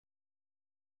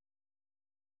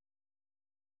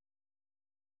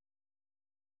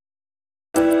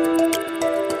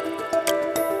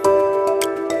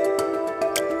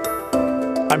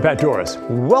I'm Pat Doris.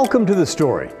 Welcome to The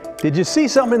Story. Did you see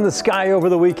something in the sky over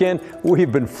the weekend?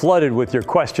 We've been flooded with your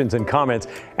questions and comments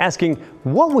asking,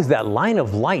 what was that line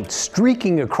of light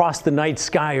streaking across the night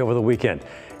sky over the weekend?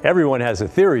 Everyone has a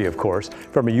theory, of course,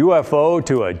 from a UFO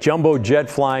to a jumbo jet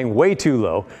flying way too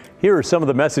low. Here are some of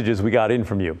the messages we got in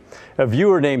from you. A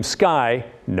viewer named Sky,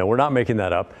 no, we're not making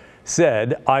that up,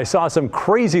 said, I saw some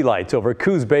crazy lights over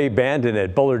Coos Bay Bandon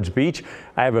at Bullard's Beach.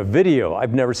 I have a video.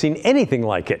 I've never seen anything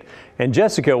like it. And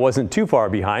Jessica wasn't too far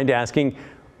behind, asking,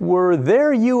 were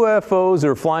there UFOs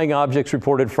or flying objects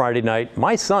reported Friday night?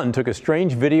 My son took a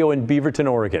strange video in Beaverton,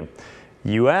 Oregon.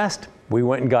 You asked, we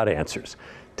went and got answers.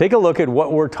 Take a look at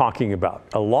what we're talking about.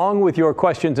 Along with your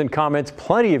questions and comments,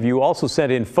 plenty of you also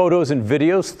sent in photos and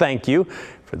videos. Thank you.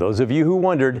 For those of you who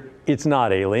wondered, it's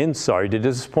not aliens. Sorry to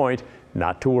disappoint.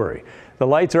 Not to worry. The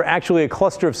lights are actually a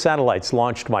cluster of satellites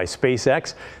launched by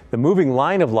SpaceX. The moving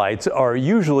line of lights are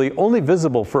usually only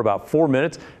visible for about 4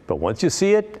 minutes, but once you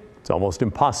see it, it's almost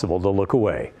impossible to look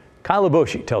away. Kyle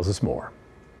Aboshi tells us more.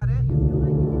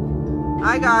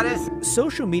 I got it.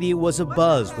 Social media was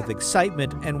abuzz with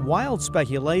excitement and wild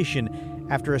speculation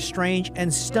after a strange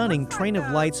and stunning train of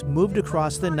lights moved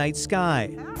across the night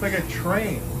sky. It's like a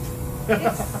train. It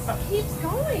keeps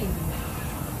going.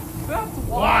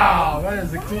 Wow, that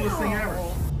is the coolest thing ever.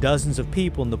 Dozens of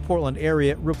people in the Portland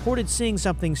area reported seeing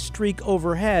something streak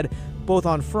overhead both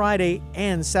on Friday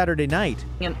and Saturday night.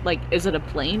 And is it a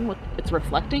plane it's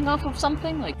reflecting off of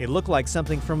something? It looked like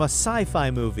something from a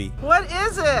sci-fi movie. What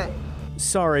is it?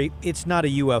 Sorry, it's not a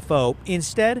UFO.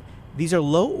 Instead, these are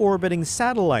low-orbiting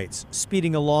satellites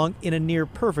speeding along in a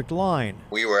near-perfect line.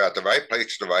 We were at the right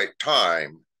place at the right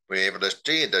time. We were able to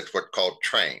see that's what's called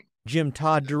train. Jim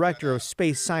Todd, director of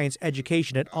space science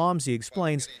education at OMSI,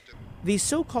 explains these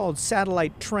so-called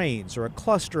satellite trains are a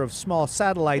cluster of small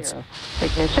satellites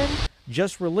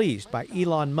just released by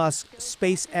Elon Musk's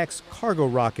SpaceX cargo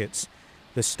rockets.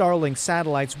 The Starlink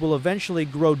satellites will eventually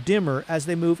grow dimmer as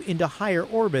they move into higher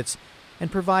orbits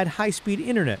and provide high-speed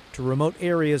internet to remote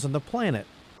areas on the planet.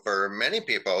 For many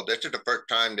people, this is the first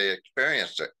time they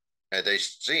experience it and they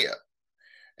see it,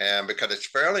 and because it's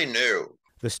fairly new.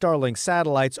 The Starlink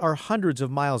satellites are hundreds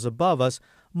of miles above us,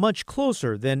 much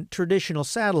closer than traditional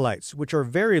satellites, which are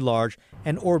very large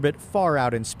and orbit far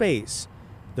out in space.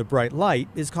 The bright light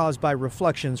is caused by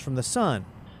reflections from the sun.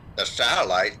 The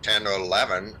satellites 10 or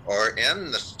 11 are in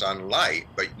the sunlight,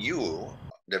 but you,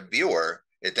 the viewer,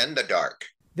 is in the dark.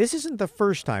 This isn't the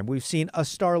first time we've seen a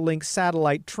Starlink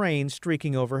satellite train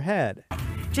streaking overhead.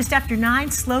 Just after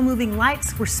 9, slow-moving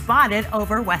lights were spotted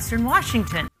over western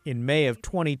Washington. In May of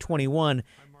 2021,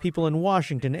 people in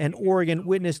Washington and Oregon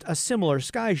witnessed a similar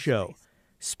sky show.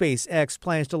 SpaceX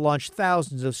plans to launch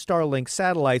thousands of Starlink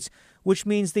satellites, which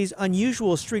means these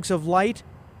unusual streaks of light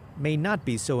may not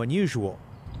be so unusual.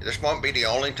 This won't be the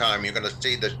only time you're going to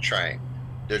see this train.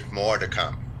 There's more to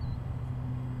come.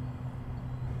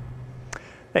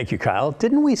 Thank you, Kyle.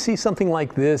 Didn't we see something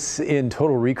like this in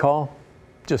Total Recall?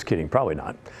 Just kidding, probably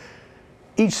not.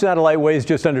 Each satellite weighs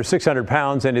just under 600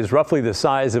 pounds and is roughly the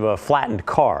size of a flattened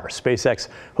car. SpaceX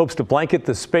hopes to blanket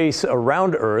the space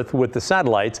around Earth with the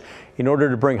satellites in order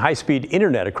to bring high-speed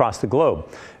internet across the globe.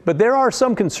 But there are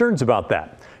some concerns about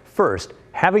that. First,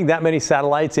 having that many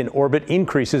satellites in orbit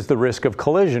increases the risk of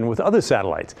collision with other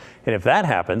satellites. And if that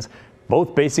happens,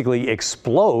 both basically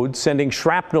explode, sending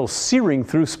shrapnel searing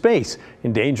through space,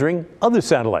 endangering other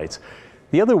satellites.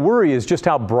 The other worry is just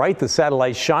how bright the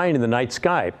satellites shine in the night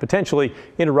sky, potentially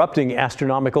interrupting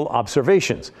astronomical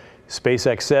observations.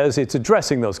 SpaceX says it's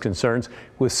addressing those concerns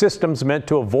with systems meant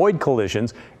to avoid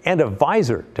collisions and a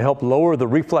visor to help lower the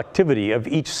reflectivity of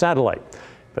each satellite.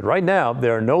 But right now,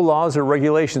 there are no laws or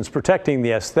regulations protecting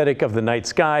the aesthetic of the night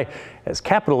sky as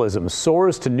capitalism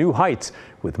soars to new heights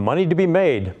with money to be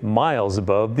made miles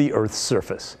above the Earth's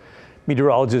surface.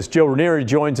 Meteorologist Joe Ranieri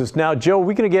joins us now. Joe, are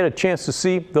we going to get a chance to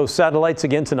see those satellites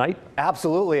again tonight?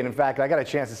 Absolutely, and in fact, I got a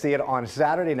chance to see it on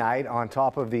Saturday night on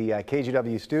top of the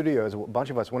KGW studios. A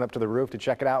bunch of us went up to the roof to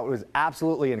check it out. It was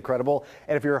absolutely incredible,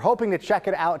 and if you're hoping to check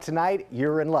it out tonight,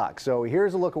 you're in luck. So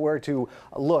here's a look at where to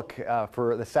look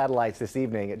for the satellites this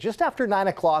evening. Just after 9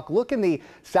 o'clock, look in the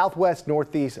southwest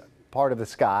northeast part of the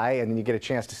sky, and then you get a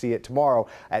chance to see it tomorrow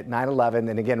at 9/11,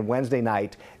 and again Wednesday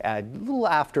night a little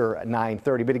after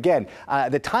 9:30. But again,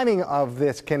 the timing of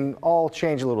this can all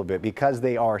change a little bit because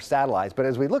they are satellites. But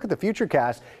as we look at the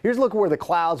futurecast, here's a look at where the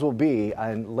clouds will be.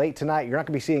 And late tonight, you're not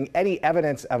going to be seeing any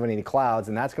evidence of any clouds,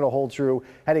 and that's going to hold true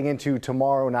heading into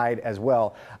tomorrow night as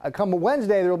well. Come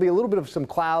Wednesday, there will be a little bit of some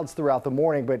clouds throughout the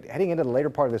morning, but heading into the later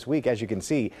part of this week, as you can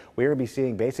see, we're going to be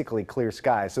seeing basically clear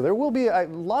skies. So there will be a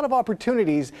lot of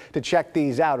opportunities to to check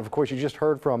these out. Of course, you just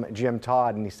heard from Jim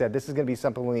Todd, and he said this is going to be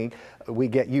something we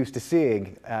get used to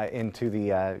seeing into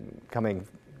the coming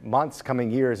months,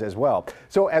 coming years as well.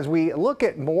 So as we look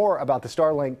at more about the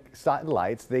Starlink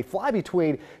satellites, they fly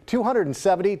between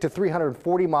 270 to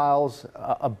 340 miles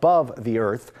above the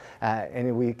Earth.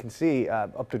 And we can see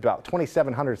up to about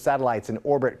 2,700 satellites in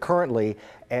orbit currently.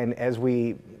 And as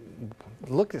we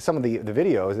look at some of the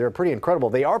videos, they're pretty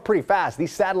incredible. They are pretty fast.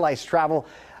 These satellites travel,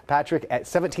 Patrick, at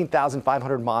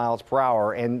 17,500 miles per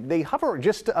hour, and they hover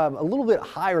just a little bit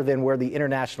higher than where the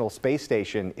International Space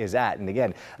Station is at. And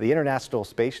again, the International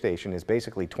Space Station is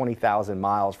basically 20,000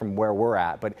 miles from where we're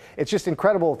at. But it's just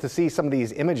incredible to see some of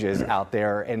these images out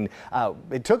there. And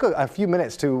it took a few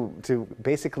minutes to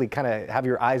basically kind of have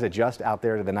your eyes adjust out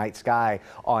there to the night sky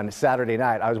on Saturday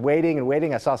night. I was waiting and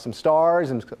waiting. I saw some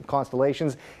stars and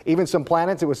constellations, even some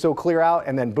planets. It was so clear out,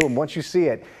 and then boom, once you see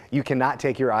it, you cannot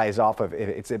take your eyes off of it.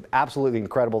 It's absolutely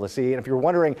incredible to see. And if you're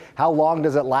wondering how long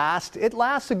does it last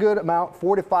lasts a good amount,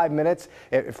 4 to 5 minutes.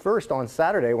 At first on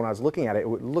Saturday when I was looking at it, it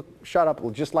would shot up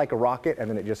just like a rocket, and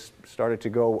then it just started to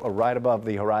go right above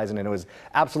the horizon, and it was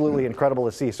absolutely incredible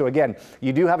to see. So again,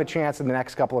 you do have a chance in the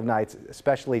next couple of nights,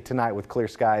 especially tonight with clear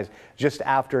skies, just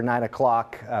after 9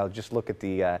 o'clock. Just look at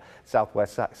the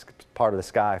southwest part of the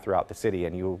sky throughout the city,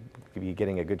 and you'll be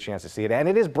getting a good chance to see it. And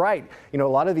it is bright. You know, a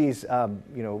lot of these,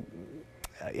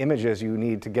 images you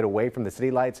need to get away from the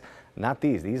city lights. Not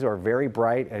these. These are very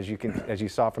bright, as you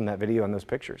saw from that video and those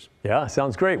pictures. Yeah,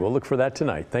 sounds great. We'll look for that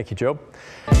tonight. Thank you, Joe.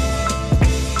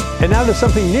 And now to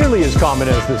something nearly as common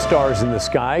as the stars in the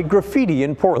sky, graffiti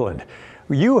in Portland.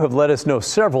 You have let us know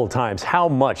several times how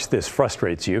much this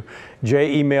frustrates you.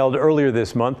 Jay emailed earlier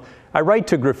this month, I write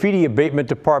to Graffiti Abatement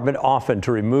Department often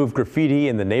to remove graffiti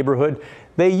in the neighborhood.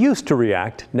 They used to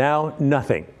react, now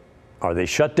nothing. Are they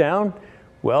shut down?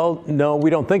 Well, no, we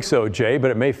don't think so, Jay,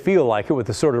 but it may feel like it with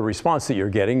the sort of response that you're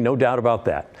getting, no doubt about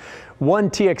that.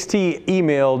 One TXT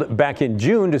emailed back in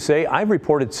June to say, I've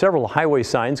reported several highway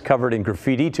signs covered in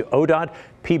graffiti to ODOT,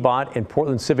 PBOT, and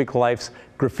Portland Civic Life's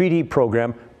graffiti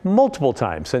program multiple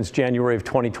times since January of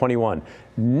 2021.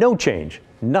 No change.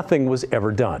 Nothing was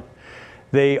ever done.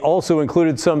 They also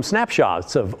included some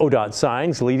snapshots of ODOT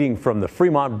signs leading from the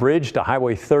Fremont Bridge to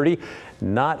Highway 30.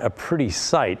 Not a pretty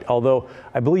sight, although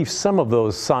I believe some of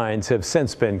those signs have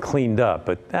since been cleaned up,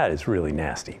 but that is really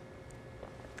nasty.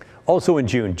 Also in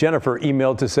June, Jennifer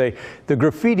emailed to say, the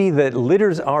graffiti that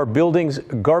litters our buildings,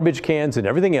 garbage cans, and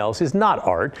everything else is not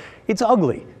art. It's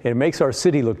ugly, and it makes our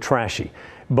city look trashy.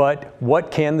 But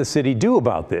what can the city do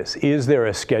about this? Is there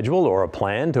a schedule or a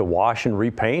plan to wash and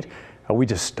repaint? Are we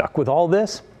just stuck with all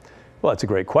this? Well, that's a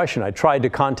great question. I tried to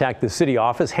contact the city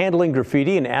office handling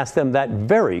graffiti and ask them that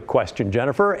very question,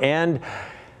 Jennifer, and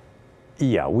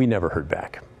yeah, we never heard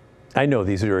back. I know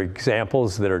these are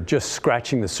examples that are just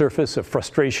scratching the surface of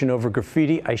frustration over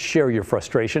graffiti. I share your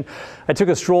frustration. I took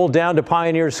a stroll down to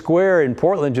Pioneer Square in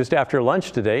Portland just after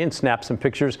lunch today and snapped some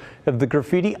pictures of the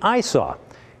graffiti I saw.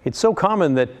 It's so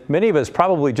common that many of us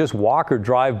probably just walk or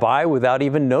drive by without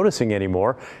even noticing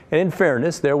anymore. And in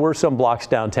fairness, there were some blocks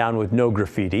downtown with no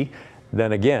graffiti.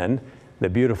 Then again, the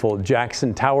beautiful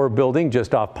Jackson Tower building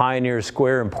just off Pioneer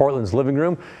Square in Portland's living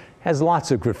room has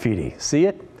lots of graffiti. See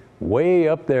it? Way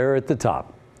up there at the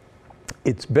top.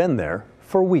 It's been there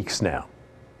for weeks now.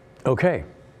 Okay,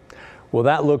 well,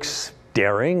 that looks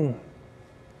daring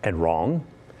and wrong.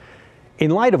 In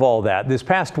light of all that, this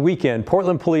past weekend,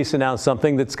 Portland police announced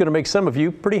something that's going to make some of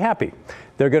you pretty happy.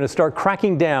 They're going to start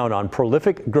cracking down on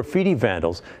prolific graffiti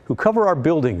vandals who cover our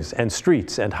buildings and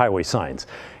streets and highway signs.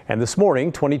 And this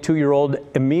morning, 22-year-old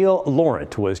Emil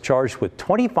Laurent was charged with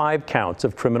 25 counts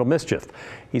of criminal mischief.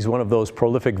 He's one of those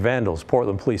prolific vandals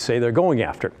Portland police say they're going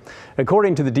after.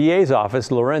 According to the DA's office,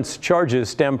 Laurent's charges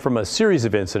stem from a series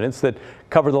of incidents that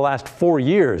cover the last 4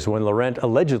 years when Laurent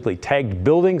allegedly tagged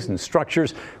buildings and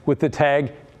structures with the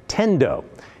tag Tendo.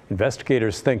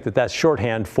 Investigators think that that's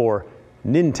shorthand for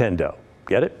Nintendo.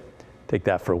 Get it? Take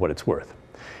that for what it's worth.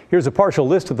 Here's a partial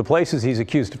list of the places he's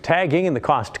accused of tagging and the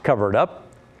cost to cover it up.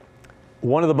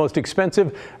 One of the most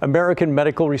expensive, American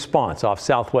Medical Response off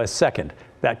Southwest 2nd.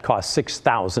 That cost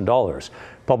 $6,000.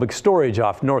 Public Storage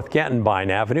off North Gantenbein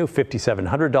Avenue,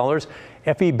 $5,700.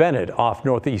 F.E. Bennett off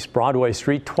Northeast Broadway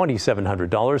Street,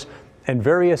 $2,700. And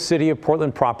various City of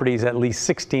Portland properties at least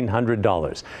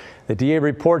 $1,600. The DA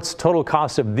reports total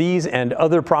cost of these and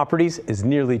other properties is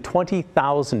nearly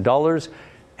 $20,000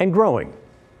 and growing.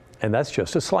 And that's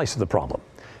just a slice of the problem.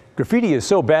 Graffiti is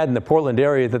so bad in the Portland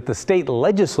area that the state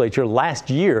legislature last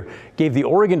year gave the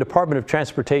Oregon Department of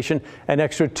Transportation an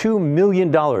extra $2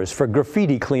 million for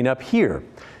graffiti cleanup here.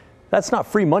 That's not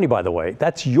free money, by the way.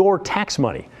 That's your tax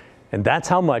money. And that's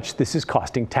how much this is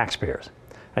costing taxpayers.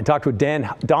 I talked with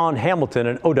Don Hamilton,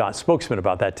 an ODOT spokesman,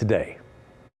 about that today.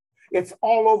 It's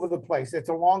all over the place. It's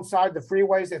alongside the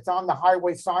freeways. It's on the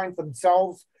highway signs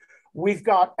themselves. We've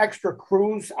got extra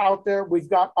crews out there. We've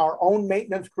got our own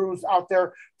maintenance crews out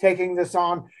there taking this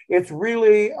on. It's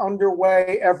really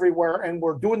underway everywhere, and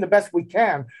we're doing the best we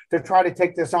can to try to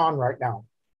take this on right now.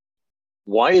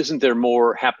 Why isn't there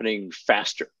more happening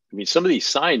faster? I mean, some of these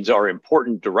signs are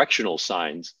important directional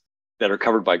signs that are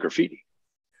covered by graffiti.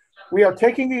 We are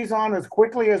taking these on as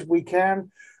quickly as we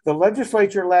can. The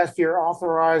legislature last year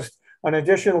authorized an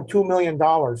additional $2 million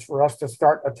for us to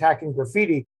start attacking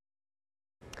graffiti.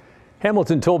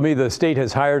 Hamilton told me the state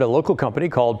has hired a local company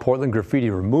called Portland Graffiti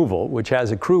Removal, which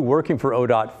has a crew working for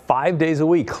ODOT 5 days a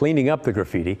week cleaning up the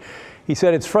graffiti. He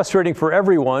said it's frustrating for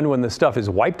everyone when the stuff is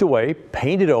wiped away,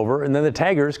 painted over, and then the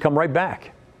taggers come right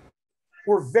back.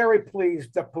 We're very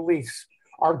pleased that police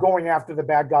are going after the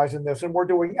bad guys in this, and we're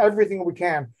doing everything we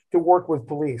can to work with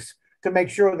police to make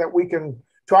sure that we can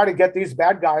try to get these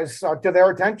bad guys to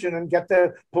their attention and get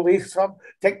the police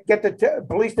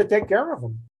police to take care of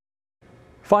them.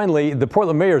 Finally, the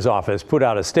Portland Mayor's office put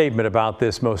out a statement about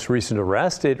this most recent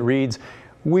arrest. It reads,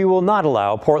 "We will not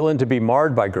allow Portland to be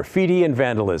marred by graffiti and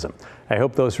vandalism. I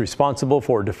hope those responsible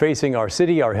for defacing our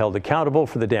city are held accountable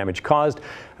for the damage caused.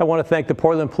 I want to thank the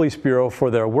Portland Police Bureau for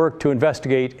their work to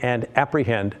investigate and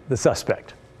apprehend the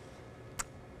suspect."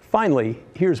 Finally,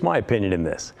 here's my opinion in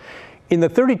this. In the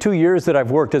 32 years that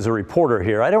I've worked as a reporter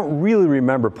here, I don't really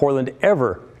remember Portland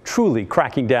ever truly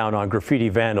cracking down on graffiti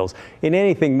vandals in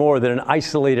anything more than an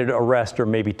isolated arrest or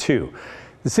maybe two.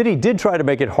 The city did try to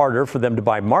make it harder for them to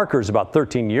buy markers about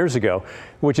 13 years ago,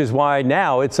 which is why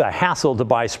now it's a hassle to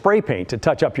buy spray paint to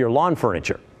touch up your lawn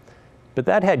furniture. But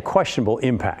that had questionable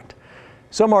impact.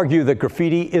 Some argue that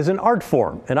graffiti is an art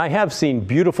form, and I have seen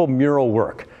beautiful mural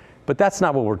work, but that's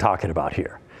not what we're talking about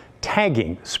here.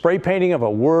 Tagging, spray painting of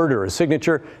a word or a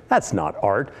signature, that's not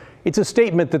art. It's a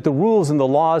statement that the rules and the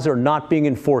laws are not being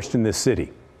enforced in this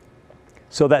city.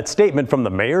 So that statement from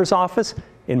the mayor's office,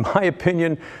 in my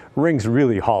opinion, rings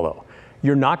really hollow.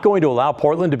 You're not going to allow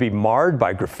Portland to be marred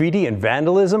by graffiti and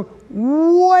vandalism?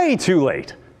 Way too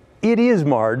late. It is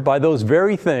marred by those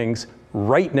very things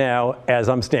right now as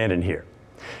I'm standing here.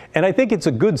 And I think it's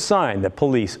a good sign that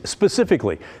police,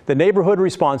 specifically the neighborhood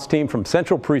response team from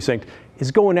Central Precinct,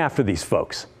 is going after these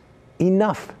folks.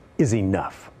 Enough is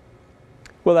enough.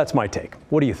 Well, that's my take.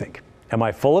 What do you think? Am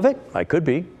I full of it? I could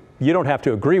be. You don't have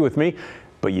to agree with me,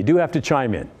 but you do have to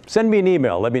chime in. Send me an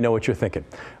email. Let me know what you're thinking.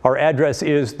 Our address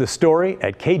is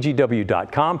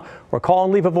thestory@kgw.com, or call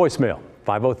and leave a voicemail,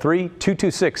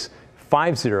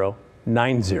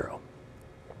 503-226-5090.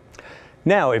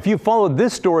 Now, if you followed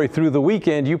this story through the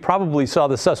weekend, you probably saw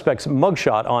the suspect's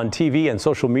mugshot on TV and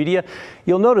social media.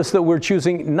 You'll notice that we're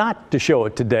choosing not to show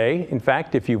it today. In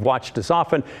fact, if you've watched us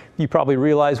often, you probably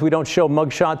realize we don't show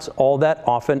mugshots all that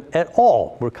often at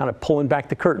all. We're kind of pulling back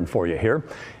the curtain for you here.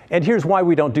 And here's why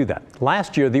we don't do that.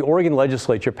 Last year, the Oregon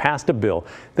legislature passed a bill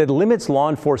that limits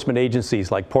law enforcement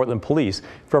agencies like Portland Police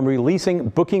from releasing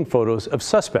booking photos of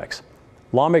suspects.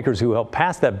 Lawmakers who helped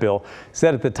pass that bill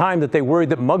said at the time that they worried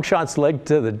that mugshots led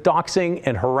to the doxing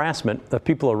and harassment of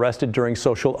people arrested during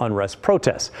social unrest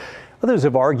protests. Others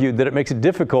have argued that it makes it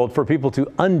difficult for people to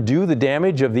undo the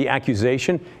damage of the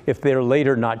accusation if they're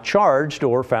later not charged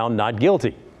or found not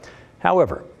guilty.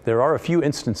 However, there are a few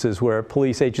instances where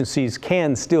police agencies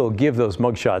can still give those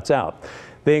mugshots out.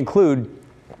 They include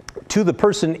to the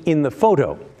person in the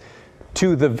photo,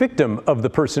 to the victim of the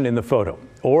person in the photo,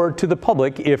 or to the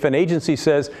public if an agency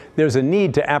says there's a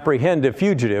need to apprehend a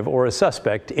fugitive or a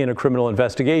suspect in a criminal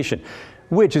investigation,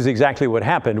 which is exactly what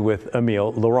happened with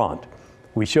Emile Laurent.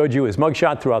 We showed you his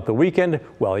mugshot throughout the weekend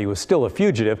while he was still a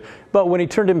fugitive, but when he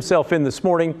turned himself in this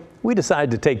morning, we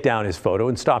decided to take down his photo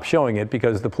and stop showing it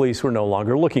because the police were no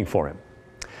longer looking for him.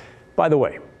 By the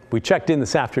way, we checked in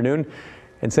this afternoon,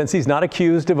 and since he's not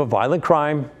accused of a violent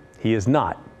crime, he is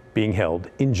not being held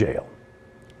in jail.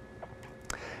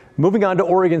 Moving on to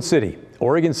Oregon City.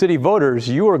 Oregon City voters,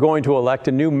 you are going to elect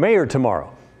a new mayor tomorrow.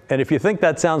 And if you think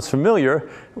that sounds familiar,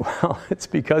 well, it's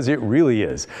because it really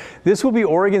is. This will be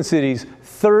Oregon City's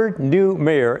third new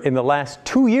mayor in the last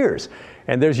 2 years.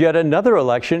 And there's yet another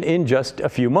election in just a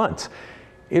few months.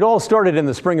 It all started in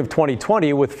the spring of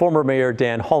 2020 with former Mayor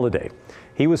Dan Holliday.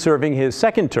 He was serving his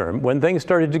second term when things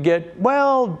started to get,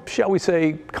 well, shall we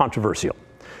say, controversial.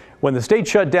 When the state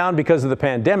shut down because of the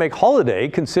pandemic, Holliday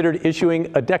considered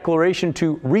issuing a declaration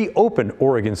to reopen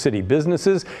Oregon City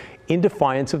businesses in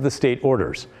defiance of the state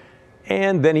orders.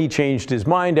 And then he changed his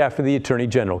mind after the Attorney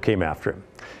General came after him.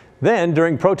 Then,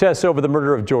 during protests over the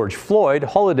murder of George Floyd,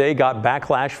 Holliday got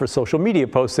backlash for social media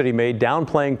posts that he made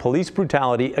downplaying police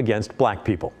brutality against black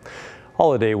people.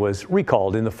 Holliday was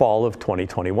recalled in the fall of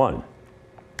 2021.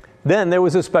 Then there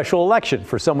was a special election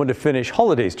for someone to finish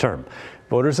Holliday's term.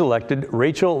 Voters elected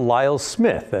Rachel Lyles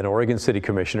Smith, an Oregon City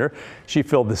Commissioner. She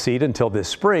filled the seat until this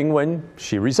spring when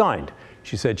she resigned.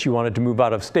 She said she wanted to move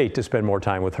out of state to spend more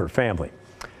time with her family.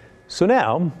 So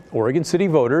now, Oregon City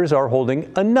voters are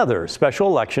holding another special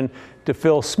election to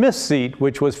fill Smith's seat,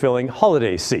 which was filling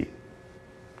Holliday's seat.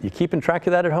 You keeping track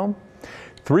of that at home?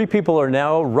 3 people are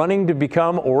now running to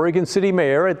become Oregon City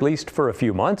mayor, at least for a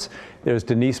few months. There's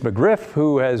Denise McGriff,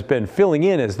 who has been filling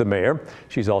in as the mayor.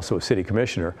 She's also a city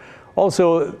commissioner.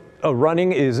 Also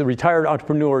running is retired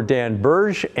entrepreneur Dan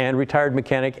Burge and retired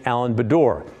mechanic Alan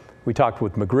Bedore. We talked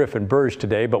with McGriff and Burge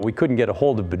today, but we couldn't get a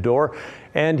hold of Bedore,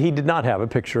 and he did not have a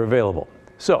picture available.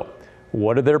 So,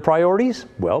 what are their priorities?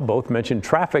 Well, both mentioned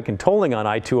traffic and tolling on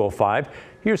I-205.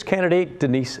 Here's candidate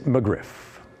Denise McGriff.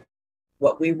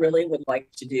 What we really would like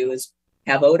to do is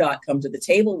have ODOT come to the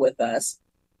table with us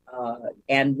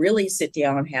and really sit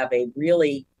down and have a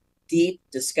really deep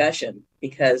discussion,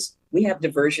 because we have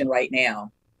diversion right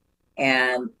now,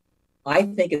 and I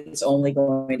think it's only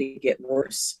going to get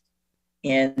worse.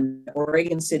 In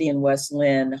Oregon City and West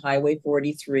Lynn, Highway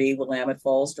 43, Willamette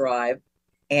Falls Drive,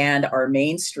 and our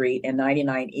main street and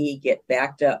 99E get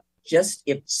backed up. Just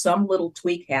if some little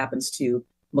tweak happens to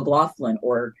McLaughlin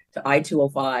or to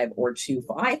I-205 or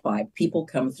 255, people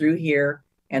come through here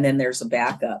and then there's a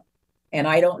backup. And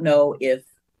I don't know if,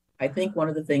 I think one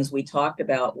of the things we talked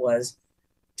about was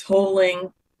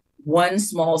tolling one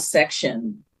small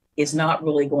section is not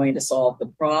really going to solve the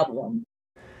problem.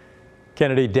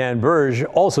 Candidate Dan Burge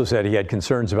also said he had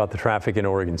concerns about the traffic in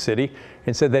Oregon City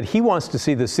and said that he wants to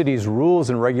see the city's rules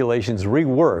and regulations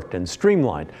reworked and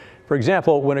streamlined. For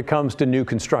example, when it comes to new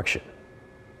construction.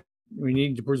 We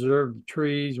need to preserve the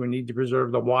trees. We need to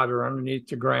preserve the water underneath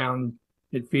the ground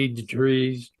that feed the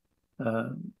trees.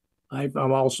 I've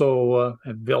also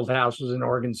have built houses in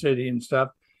Oregon City and stuff,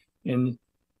 and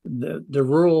the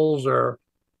rules are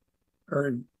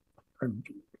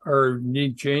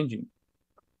need changing.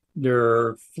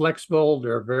 They're flexible,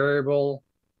 they're variable,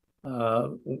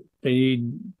 they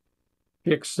need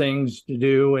fix things to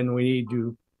do, and we need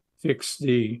to fix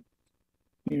the,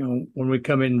 when we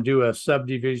come in and do a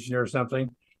subdivision or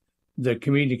something, the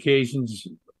communications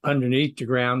underneath the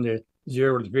ground, the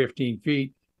 0 to 15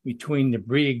 feet between the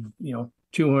big,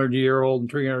 200-year-old and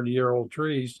 300-year-old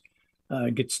trees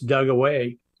gets dug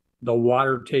away. The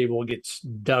water table gets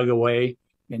dug away,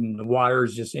 and the water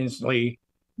is just instantly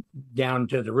down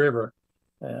to the river.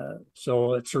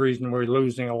 So that's the reason we're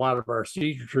losing a lot of our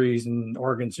cedar trees in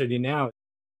Oregon City now.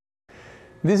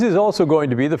 This is also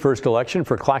going to be the first election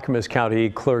for Clackamas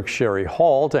County Clerk Sherry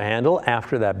Hall to handle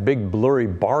after that big blurry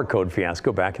barcode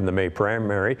fiasco back in the May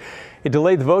primary. It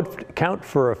delayed the vote count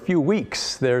for a few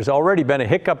weeks. There's already been a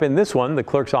hiccup in this one. The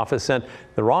clerk's office sent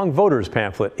the wrong voters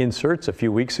pamphlet inserts a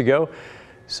few weeks ago.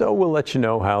 So we'll let you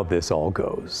know how this all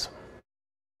goes.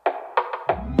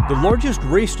 The largest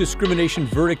race discrimination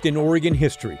verdict in Oregon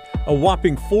history, a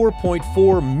whopping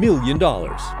 $4.4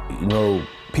 million.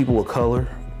 People of color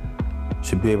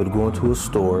should be able to go into a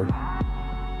store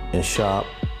and shop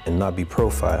and not be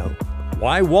profiled.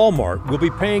 Why Walmart will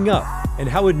be paying up and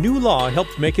how a new law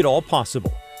helped make it all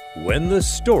possible. When the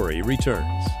story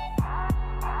returns.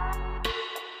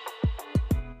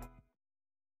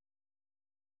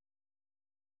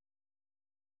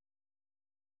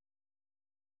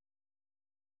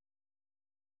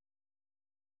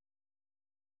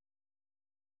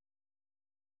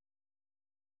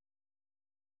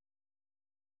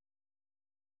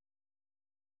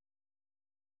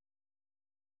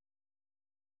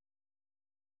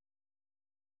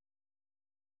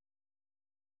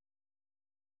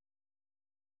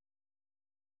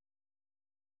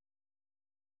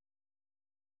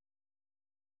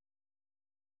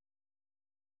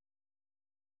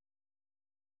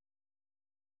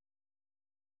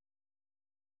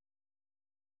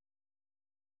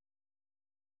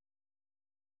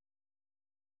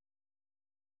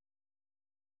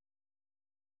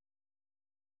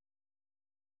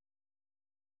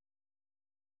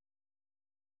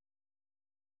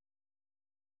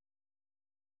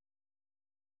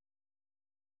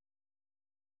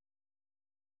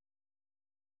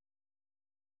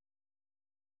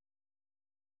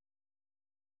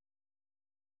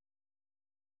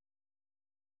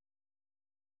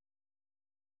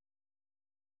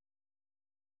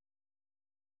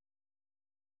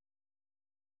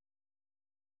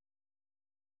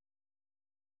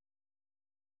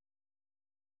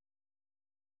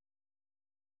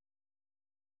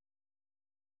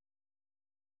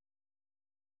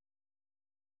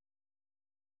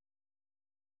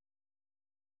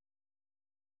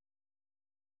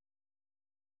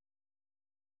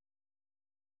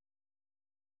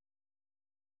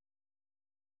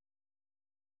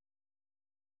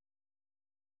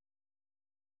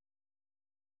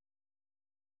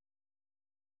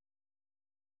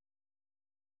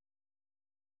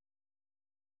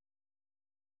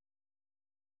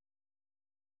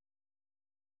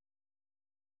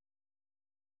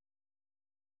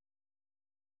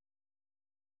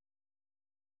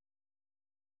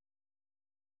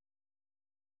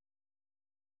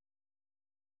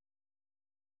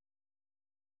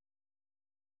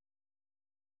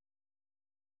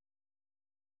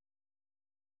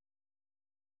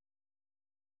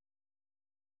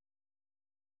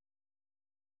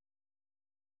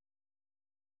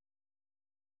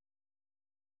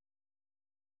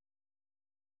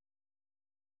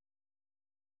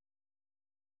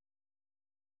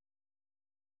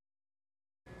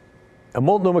 A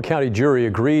Multnomah County jury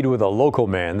agreed with a local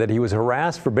man that he was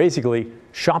harassed for basically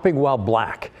shopping while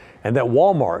black, and that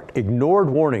Walmart ignored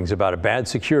warnings about a bad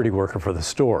security worker for the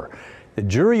store. The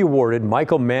jury awarded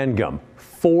Michael Mangum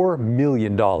 $4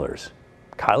 million.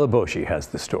 Kyla Boshi has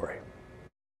the story.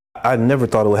 I never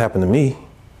thought it would happen to me.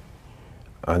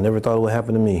 I never thought it would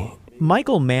happen to me.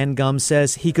 Michael Mangum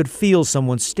says he could feel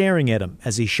someone staring at him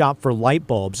as he shopped for light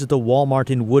bulbs at the Walmart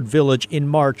in Wood Village in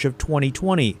March of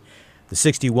 2020. The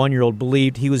 61-year-old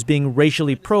believed he was being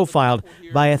racially profiled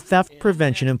by a theft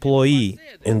prevention employee.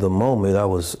 In the moment, I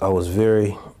was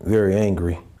very, very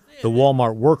angry. The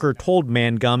Walmart worker told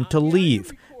Mangum to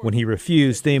leave. When he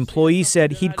refused, the employee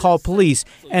said he'd call police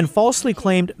and falsely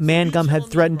claimed Mangum had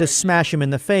threatened to smash him in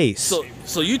the face.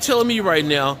 So you telling me right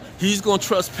now he's going to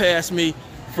trespass me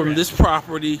from this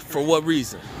property for what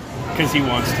reason? Because he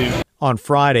wants to. On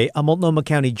Friday, a Multnomah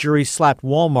County jury slapped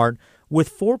Walmart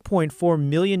with $4.4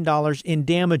 million in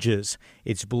damages.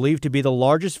 It's believed to be the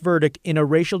largest verdict in a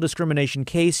racial discrimination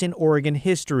case in Oregon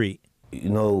history. You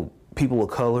know, people of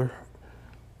color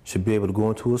should be able to go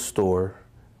into a store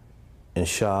and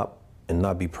shop and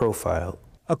not be profiled.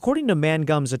 According to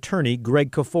Mangum's attorney,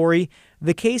 Greg Kafori,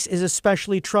 the case is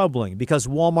especially troubling because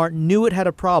Walmart knew it had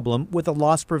a problem with a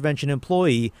loss prevention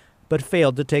employee but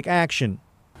failed to take action.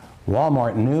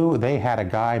 Walmart knew they had a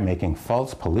guy making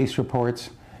false police reports,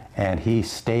 and he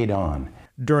stayed on.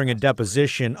 During a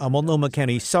deposition, a Multnomah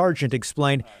County sergeant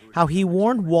explained how he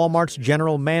warned Walmart's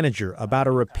general manager about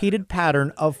a repeated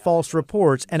pattern of false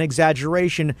reports and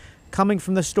exaggeration coming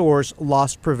from the store's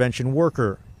loss prevention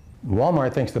worker.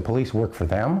 Walmart thinks the police work for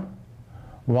them.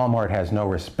 Walmart has no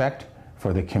respect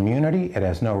for the community. It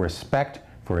has no respect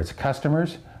for its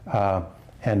customers.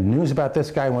 And news about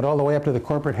this guy went all the way up to the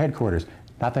corporate headquarters.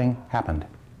 Nothing happened.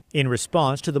 In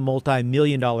response to the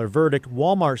multi-million-dollar verdict,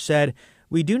 Walmart said,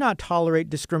 "We do not tolerate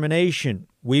discrimination.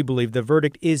 We believe the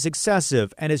verdict is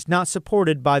excessive and is not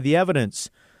supported by the evidence."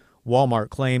 Walmart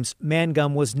claims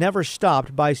Mangum was never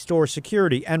stopped by store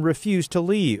security and refused to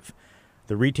leave.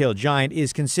 The retail giant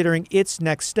is considering its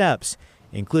next steps,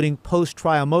 including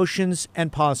post-trial motions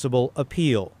and possible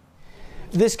appeal.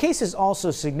 This case is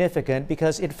also significant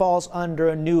because it falls under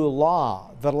a new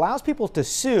law that allows people to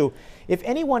sue if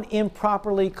anyone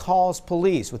improperly calls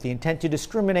police with the intent to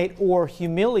discriminate or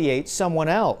humiliate someone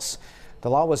else. The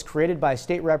law was created by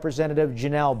State Representative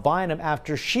Janelle Bynum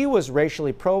after she was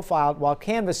racially profiled while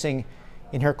canvassing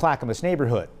in her Clackamas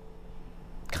neighborhood.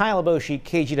 Kyla Boshi,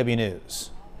 KGW News.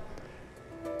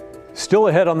 Still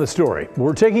ahead on the story,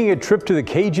 we're taking a trip to the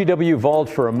KGW vault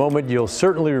for a moment you'll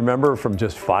certainly remember from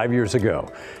just 5 years ago.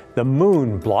 The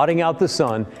moon blotting out the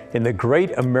sun in the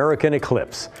Great American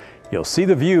Eclipse. You'll see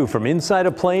the view from inside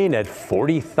a plane at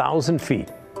 40,000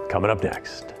 feet. Coming up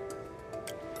next.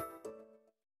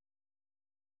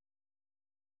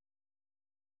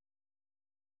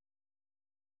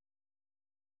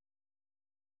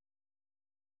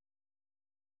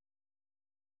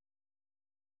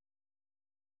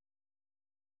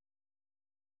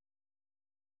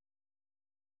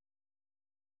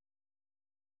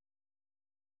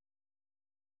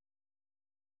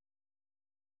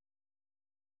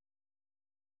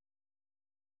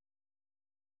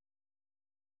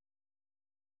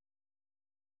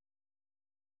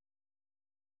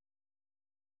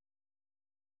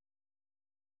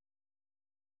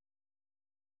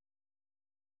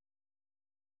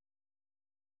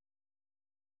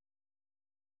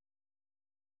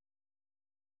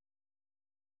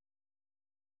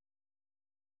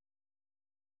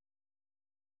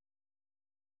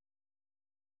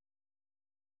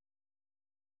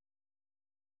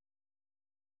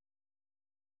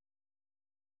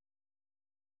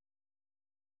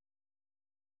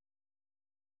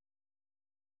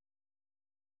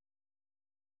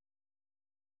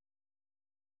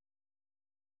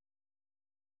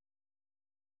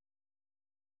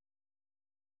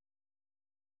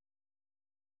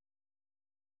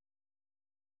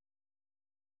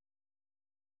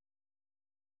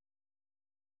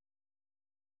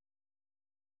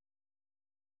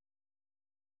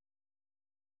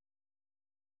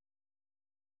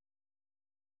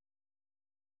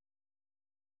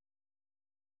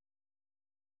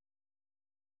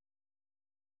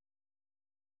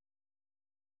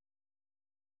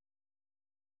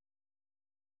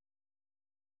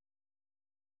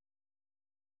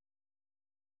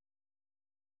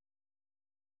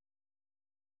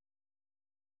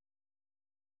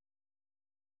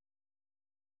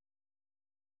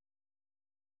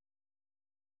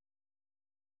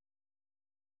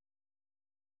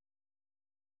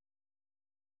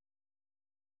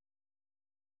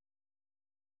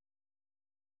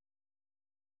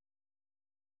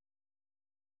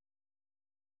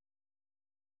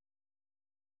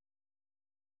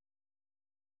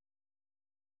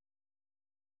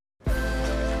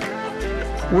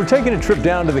 We're taking a trip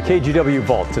down to the KGW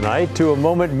vault tonight to a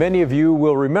moment many of you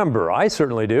will remember. I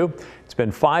certainly do. It's been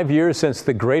 5 years since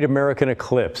the Great American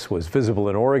Eclipse was visible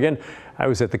in Oregon. I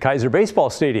was at the Kaiser Baseball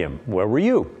Stadium. Where were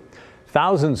you?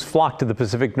 Thousands flocked to the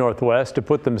Pacific Northwest to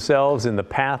put themselves in the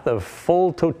path of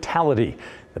full totality,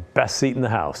 the best seat in the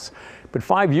house. But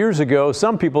 5 years ago,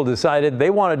 some people decided they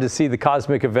wanted to see the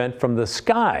cosmic event from the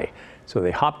sky. So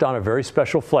they hopped on a very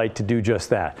special flight to do just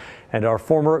that. And our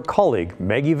former colleague,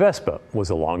 Maggie Vespa, was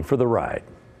along for the ride.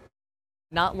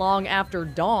 Not long after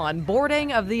dawn,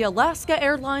 boarding of the Alaska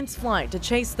Airlines flight to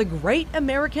chase the Great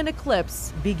American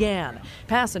Eclipse began.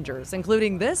 Passengers,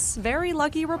 including this very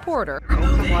lucky reporter,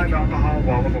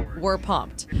 were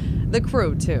pumped. The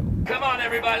crew, too. Come on,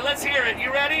 everybody, let's hear it.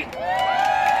 You ready?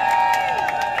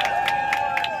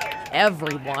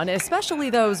 Everyone, especially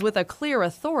those with a clear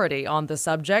authority on the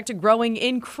subject, growing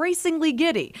increasingly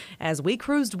giddy as we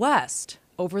cruised west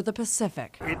over the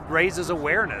Pacific. It raises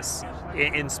awareness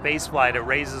in spaceflight. It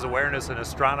raises awareness in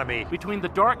astronomy. Between the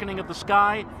darkening of the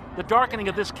sky, the darkening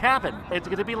of this cabin, it's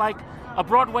going to be like a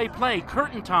Broadway play,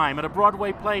 curtain time at a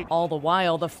Broadway play. All the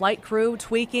while, the flight crew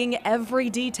tweaking every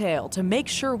detail to make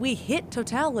sure we hit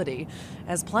totality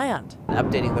as planned.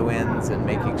 Updating the winds and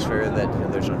making sure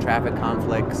that there's no traffic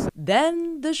conflicts.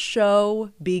 Then the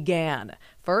show began.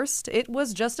 First, it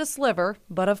was just a sliver,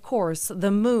 but of course,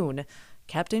 the moon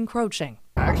kept encroaching.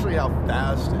 Actually, how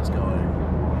fast it's going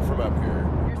from up here.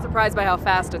 You're surprised by how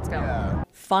fast it's going. Yeah.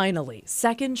 Finally,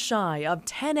 seconds shy of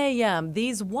 10 a.m.,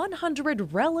 these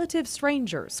 100 relative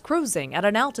strangers cruising at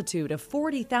an altitude of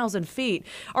 40,000 feet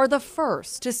are the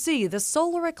first to see the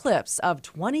solar eclipse of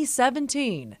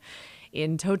 2017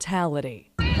 in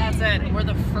totality. That's it. We're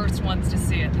the first ones to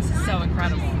see it. This is so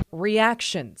incredible.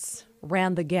 Reactions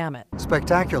ran the gamut.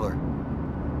 Spectacular.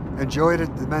 Enjoyed it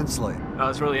immensely.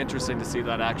 It's really interesting to see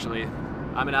that, actually.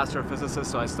 I'm an astrophysicist,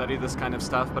 so I study this kind of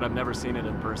stuff, but I've never seen it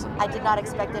in person. I did not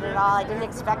expect it at all. I didn't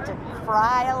expect to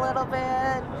cry a little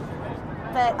bit,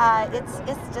 but it's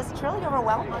just truly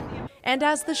overwhelming. And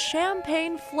as the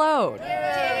champagne flowed,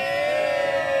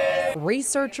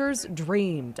 researchers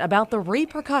dreamed about the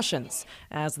repercussions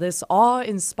as this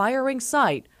awe-inspiring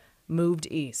sight moved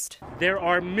east. There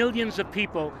are millions of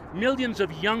people, millions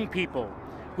of young people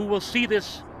who will see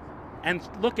this and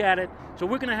look at it. So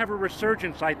we're going to have a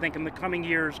resurgence, I think, in the coming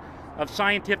years of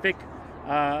scientific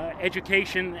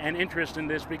education and interest in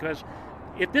this, because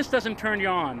if this doesn't turn you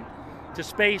on to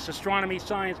space, astronomy,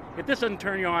 science, if this doesn't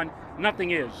turn you on, nothing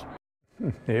is.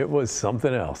 It was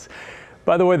something else.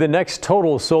 By the way, the next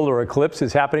total solar eclipse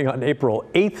is happening on April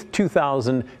 8th,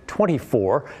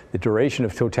 2024. The duration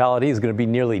of totality is going to be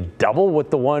nearly double what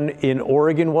the one in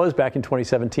Oregon was back in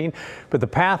 2017. But the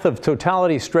path of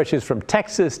totality stretches from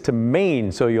Texas to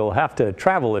Maine, so you'll have to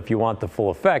travel if you want the full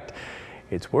effect.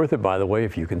 It's worth it, by the way,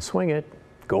 if you can swing it.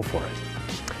 Go for it.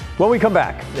 When we come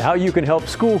back, how you can help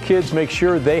school kids make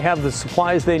sure they have the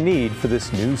supplies they need for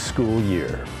this new school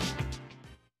year.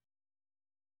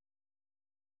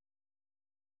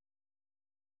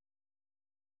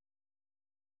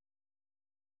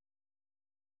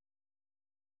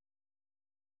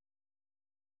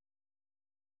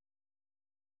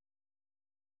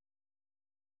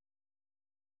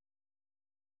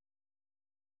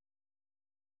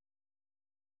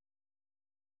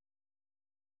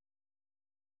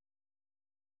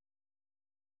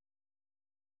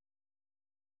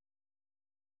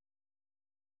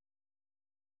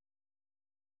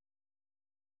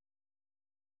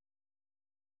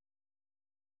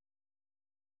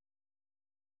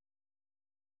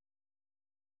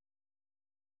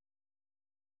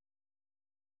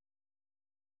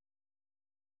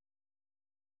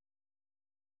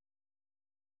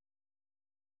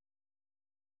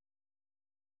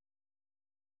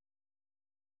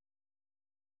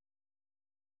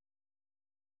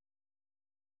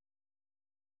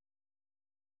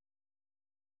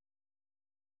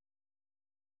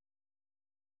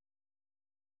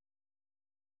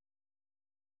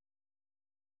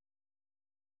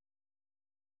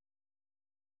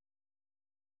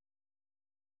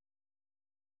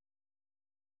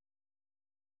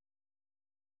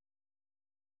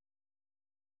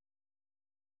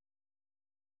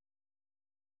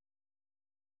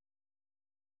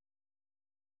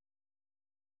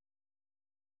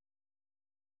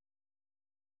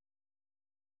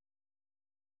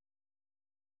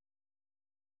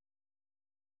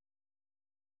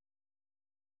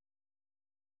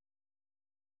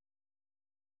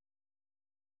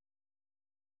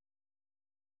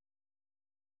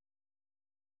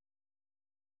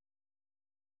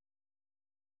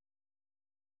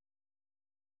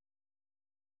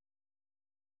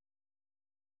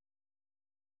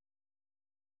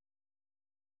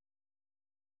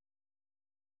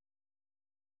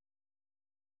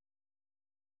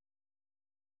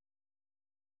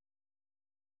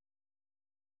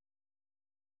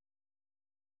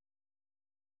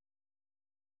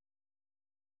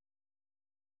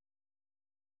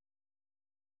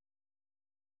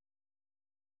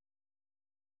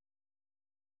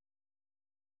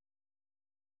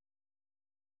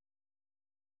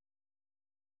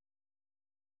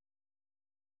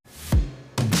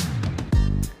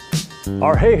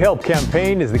 Our Hey Help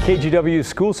campaign is the KGW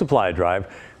School Supply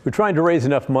Drive. We're trying to raise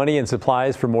enough money and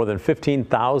supplies for more than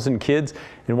 15,000 kids,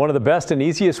 and one of the best and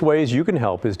easiest ways you can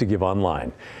help is to give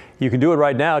online. You can do it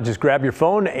right now. Just grab your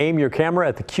phone, aim your camera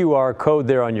at the QR code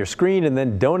there on your screen, and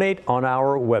then donate on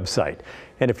our website.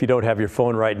 And if you don't have your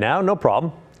phone right now, no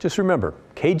problem. Just remember,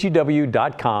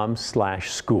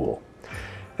 kgw.com/school.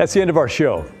 That's the end of our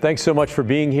show. Thanks so much for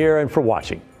being here and for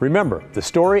watching. Remember, the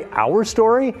story, our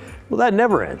story, well, that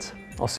never ends.